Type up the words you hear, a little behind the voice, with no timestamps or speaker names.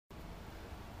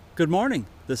Good morning,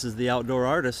 this is the Outdoor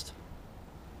Artist,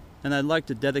 and I'd like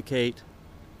to dedicate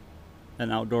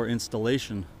an outdoor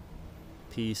installation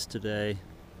piece today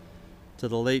to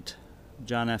the late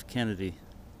John F. Kennedy.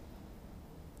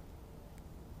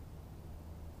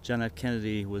 John F.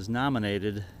 Kennedy was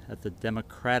nominated at the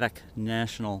Democratic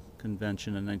National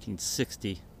Convention in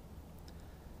 1960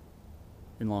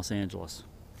 in Los Angeles.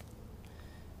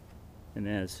 And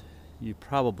as you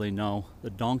probably know,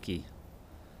 the donkey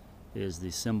is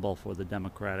the symbol for the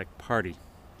Democratic Party.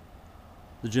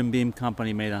 The Jim Beam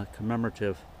Company made a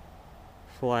commemorative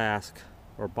flask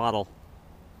or bottle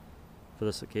for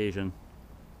this occasion,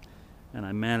 and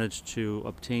I managed to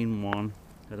obtain one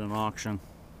at an auction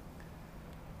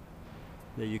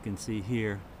that you can see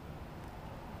here,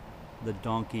 the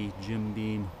donkey Jim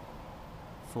Beam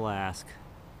flask,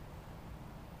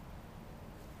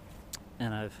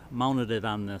 and I've mounted it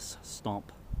on this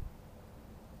stump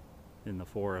in the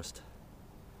forest,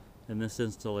 and this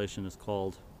installation is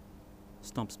called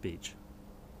Stump Speech.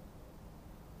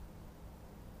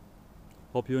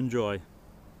 Hope you enjoy.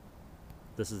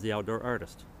 This is the Outdoor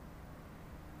Artist,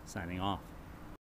 signing off.